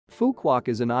Phu Quoc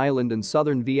is an island in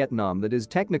southern Vietnam that is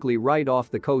technically right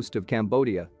off the coast of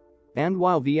Cambodia. And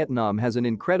while Vietnam has an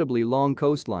incredibly long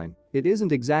coastline, it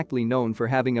isn't exactly known for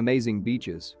having amazing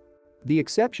beaches. The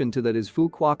exception to that is Phu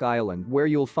Quoc Island, where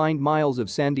you'll find miles of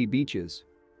sandy beaches,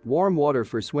 warm water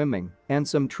for swimming, and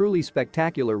some truly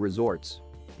spectacular resorts.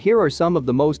 Here are some of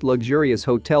the most luxurious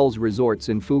hotels resorts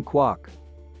in Phu Quoc.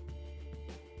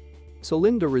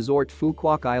 Solinda Resort, Phu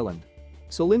Quoc Island.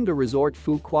 Solinda Resort,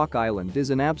 Phu Quoc Island is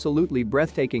an absolutely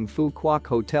breathtaking Phu Quoc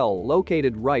hotel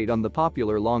located right on the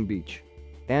popular Long Beach.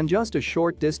 And just a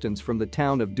short distance from the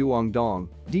town of Duong Dong,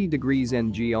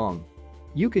 D°N Giong.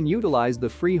 You can utilize the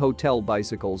free hotel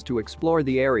bicycles to explore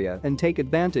the area and take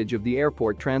advantage of the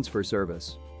airport transfer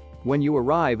service when you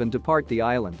arrive and depart the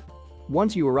island.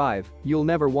 Once you arrive, you'll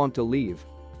never want to leave.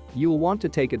 You'll want to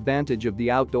take advantage of the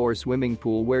outdoor swimming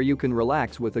pool where you can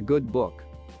relax with a good book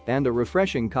and a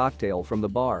refreshing cocktail from the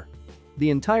bar.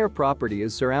 The entire property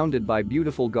is surrounded by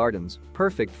beautiful gardens,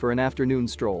 perfect for an afternoon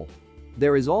stroll.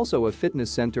 There is also a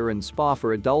fitness center and spa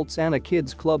for adults and a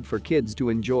kids club for kids to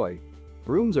enjoy.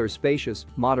 Rooms are spacious,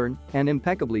 modern, and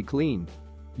impeccably clean.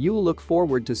 You'll look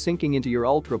forward to sinking into your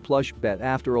ultra-plush bed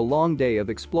after a long day of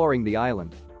exploring the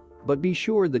island. But be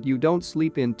sure that you don't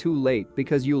sleep in too late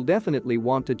because you'll definitely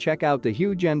want to check out the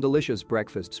huge and delicious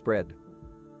breakfast spread.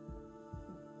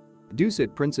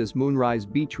 Dusit Princess Moonrise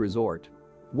Beach Resort.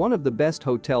 One of the best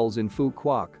hotels in Phu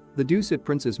Quoc, the Dusit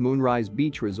Princess Moonrise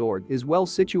Beach Resort is well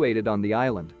situated on the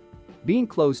island. Being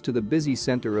close to the busy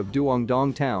center of Duong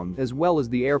Dong town as well as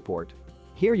the airport.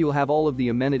 Here you'll have all of the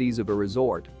amenities of a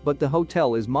resort, but the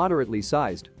hotel is moderately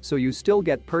sized, so you still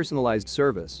get personalized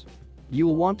service.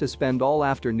 You'll want to spend all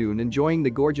afternoon enjoying the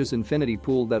gorgeous infinity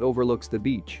pool that overlooks the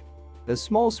beach. A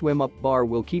small swim-up bar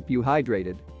will keep you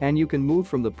hydrated, and you can move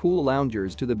from the pool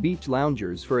loungers to the beach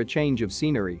loungers for a change of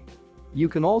scenery. You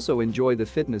can also enjoy the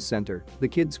fitness center, the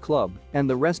kids club, and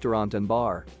the restaurant and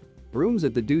bar. Rooms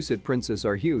at the Dusit Princess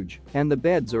are huge, and the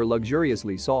beds are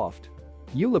luxuriously soft.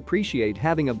 You'll appreciate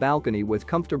having a balcony with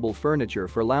comfortable furniture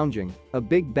for lounging, a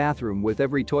big bathroom with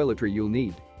every toiletry you'll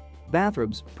need.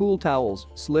 Bathrobes, pool towels,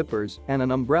 slippers, and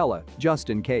an umbrella,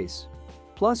 just in case.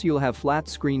 Plus you'll have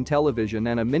flat-screen television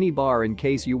and a mini bar in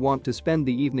case you want to spend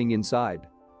the evening inside.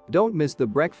 Don't miss the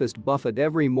breakfast buffet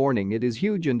every morning, it is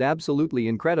huge and absolutely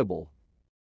incredible.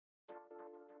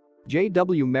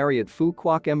 JW Marriott Phu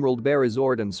Quoc Emerald Bay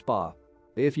Resort and Spa.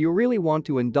 If you really want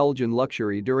to indulge in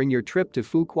luxury during your trip to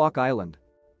Phu Quoc Island,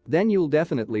 then you'll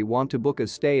definitely want to book a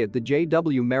stay at the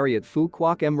JW Marriott Phu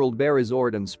Quoc Emerald Bay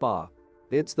Resort and Spa.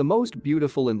 It's the most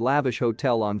beautiful and lavish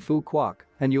hotel on Phu Quoc,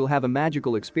 and you'll have a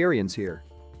magical experience here.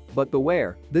 But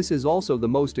beware, this is also the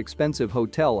most expensive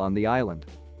hotel on the island.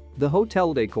 The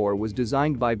hotel decor was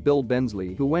designed by Bill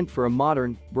Bensley, who went for a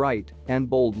modern, bright, and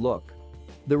bold look.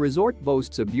 The resort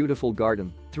boasts a beautiful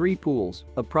garden, 3 pools,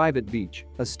 a private beach,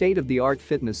 a state-of-the-art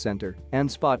fitness center,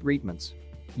 and spa treatments.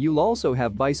 You'll also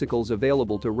have bicycles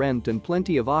available to rent and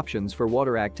plenty of options for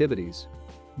water activities.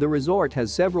 The resort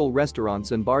has several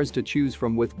restaurants and bars to choose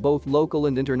from with both local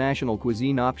and international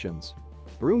cuisine options.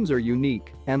 Rooms are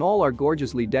unique, and all are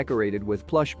gorgeously decorated with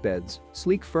plush beds,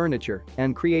 sleek furniture,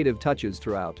 and creative touches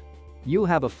throughout. You'll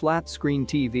have a flat-screen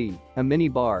TV, a mini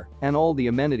bar, and all the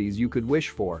amenities you could wish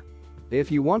for.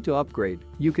 If you want to upgrade,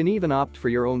 you can even opt for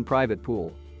your own private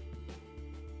pool.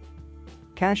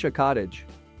 Kasha Cottage.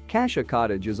 Kasha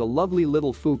Cottage is a lovely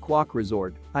little Phu Quoc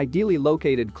resort, ideally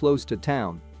located close to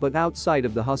town, but outside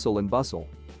of the hustle and bustle.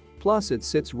 Plus it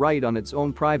sits right on its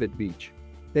own private beach.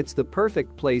 It's the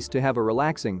perfect place to have a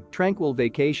relaxing, tranquil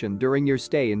vacation during your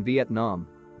stay in Vietnam.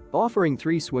 Offering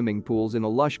 3 swimming pools in a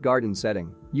lush garden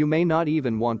setting, you may not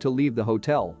even want to leave the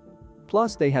hotel.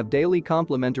 Plus they have daily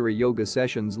complimentary yoga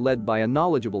sessions led by a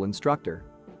knowledgeable instructor.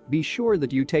 Be sure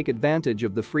that you take advantage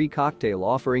of the free cocktail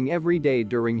offering every day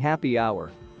during happy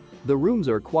hour. The rooms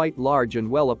are quite large and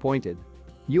well appointed.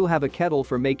 You'll have a kettle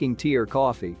for making tea or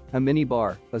coffee, a mini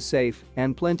bar, a safe,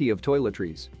 and plenty of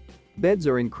toiletries. Beds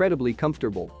are incredibly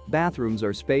comfortable, bathrooms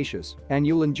are spacious, and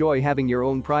you'll enjoy having your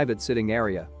own private sitting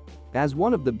area. As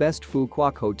one of the best Phu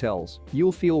Quoc hotels,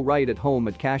 you'll feel right at home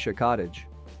at Kasha Cottage.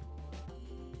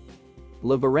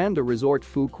 La Veranda Resort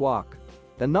Phu Quoc.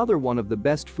 Another one of the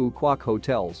best Phu Quoc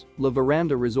hotels, La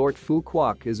Veranda Resort Phu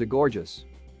Quoc is a gorgeous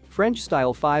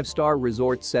French-style 5-star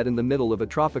resort set in the middle of a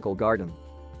tropical garden.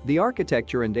 The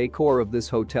architecture and decor of this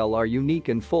hotel are unique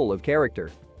and full of character.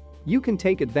 You can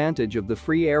take advantage of the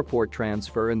free airport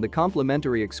transfer and the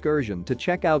complimentary excursion to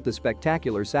check out the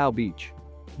spectacular Sao Beach.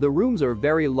 The rooms are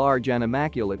very large and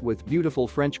immaculate with beautiful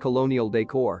French colonial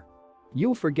decor.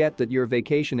 You'll forget that you're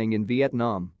vacationing in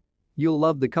Vietnam. You'll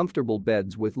love the comfortable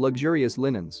beds with luxurious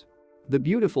linens. The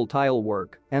beautiful tile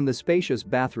work and the spacious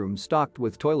bathroom stocked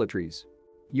with toiletries.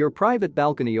 Your private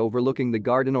balcony overlooking the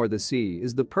garden or the sea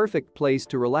is the perfect place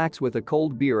to relax with a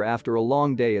cold beer after a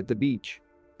long day at the beach.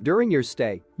 During your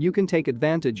stay, you can take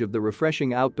advantage of the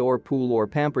refreshing outdoor pool or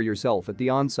pamper yourself at the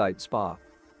on-site spa.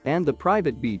 And the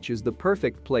private beach is the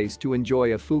perfect place to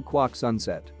enjoy a Phu Quoc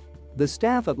sunset. The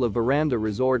staff at La Veranda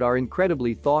Resort are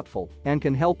incredibly thoughtful and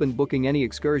can help in booking any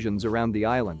excursions around the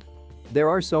island. There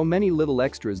are so many little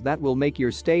extras that will make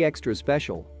your stay extra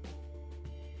special.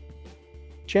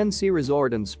 Chen Sea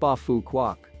Resort and Spa Phu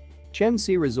Quoc. Chen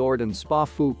Sea Resort and Spa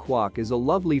Phu Quoc is a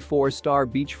lovely 4-star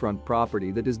beachfront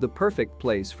property that is the perfect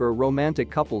place for a romantic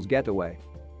couple's getaway.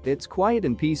 It's quiet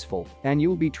and peaceful, and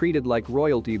you'll be treated like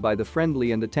royalty by the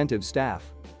friendly and attentive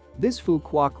staff. This Phu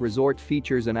Quoc resort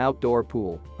features an outdoor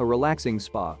pool, a relaxing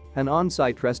spa, an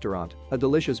on-site restaurant, a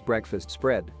delicious breakfast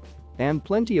spread, and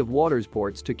plenty of water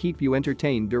sports to keep you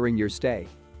entertained during your stay.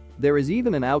 There is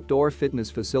even an outdoor fitness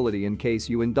facility in case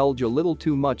you indulge a little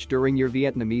too much during your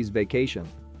Vietnamese vacation.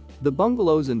 The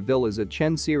bungalows and villas at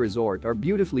Chen Sea Resort are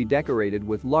beautifully decorated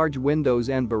with large windows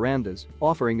and verandas,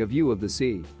 offering a view of the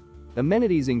sea.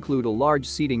 Amenities include a large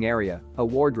seating area, a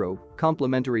wardrobe,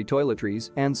 complimentary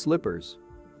toiletries, and slippers.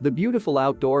 The beautiful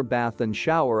outdoor bath and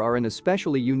shower are an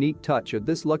especially unique touch at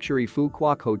this luxury Phu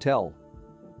Quoc hotel.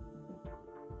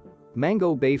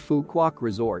 Mango Bay Phu Quoc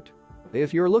Resort.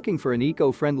 If you're looking for an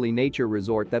eco-friendly nature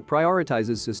resort that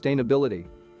prioritizes sustainability,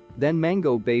 then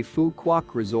Mango Bay Phu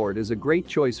Quoc Resort is a great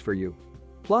choice for you.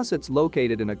 Plus, it's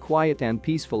located in a quiet and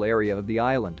peaceful area of the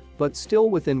island, but still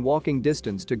within walking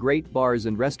distance to great bars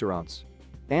and restaurants.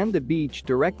 And the beach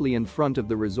directly in front of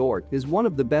the resort is one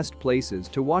of the best places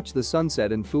to watch the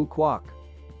sunset in Phu Quoc.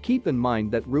 Keep in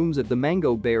mind that rooms at the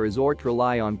Mango Bay Resort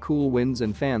rely on cool winds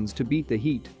and fans to beat the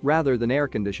heat rather than air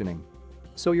conditioning.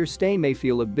 So your stay may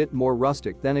feel a bit more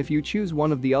rustic than if you choose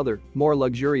one of the other, more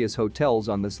luxurious hotels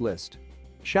on this list.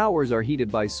 Showers are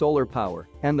heated by solar power,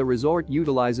 and the resort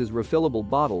utilizes refillable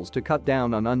bottles to cut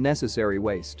down on unnecessary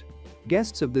waste.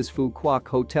 Guests of this Phu Quoc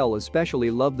hotel especially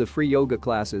love the free yoga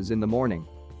classes in the morning,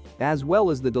 as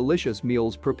well as the delicious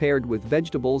meals prepared with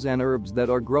vegetables and herbs that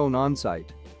are grown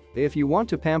on-site. If you want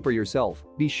to pamper yourself,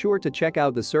 be sure to check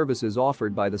out the services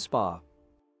offered by the spa.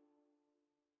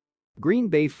 Green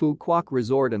Bay Phu Quoc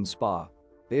Resort and Spa.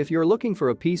 If you're looking for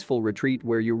a peaceful retreat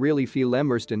where you really feel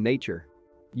immersed in nature,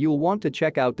 you'll want to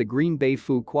check out the Green Bay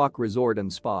Phu Quoc Resort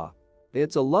and Spa.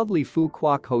 It's a lovely Phu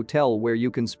Quoc hotel where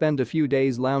you can spend a few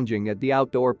days lounging at the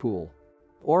outdoor pool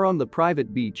or on the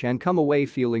private beach and come away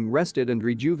feeling rested and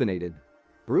rejuvenated.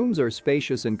 Rooms are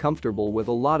spacious and comfortable with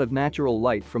a lot of natural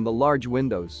light from the large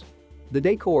windows. The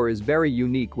decor is very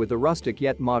unique with a rustic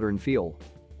yet modern feel.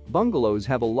 Bungalows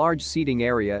have a large seating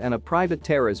area and a private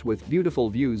terrace with beautiful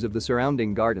views of the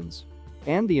surrounding gardens.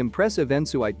 And the impressive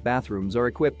ensuite bathrooms are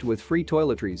equipped with free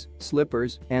toiletries,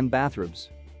 slippers, and bathrobes.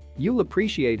 You'll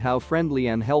appreciate how friendly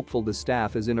and helpful the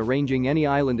staff is in arranging any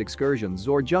island excursions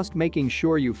or just making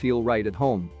sure you feel right at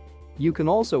home. You can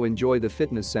also enjoy the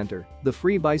fitness center, the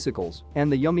free bicycles,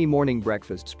 and the yummy morning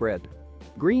breakfast spread.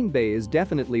 Green Bay is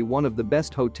definitely one of the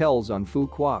best hotels on Phu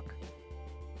Quoc.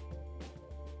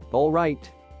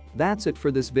 Alright. That's it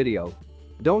for this video.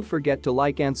 Don't forget to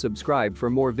like and subscribe for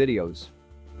more videos.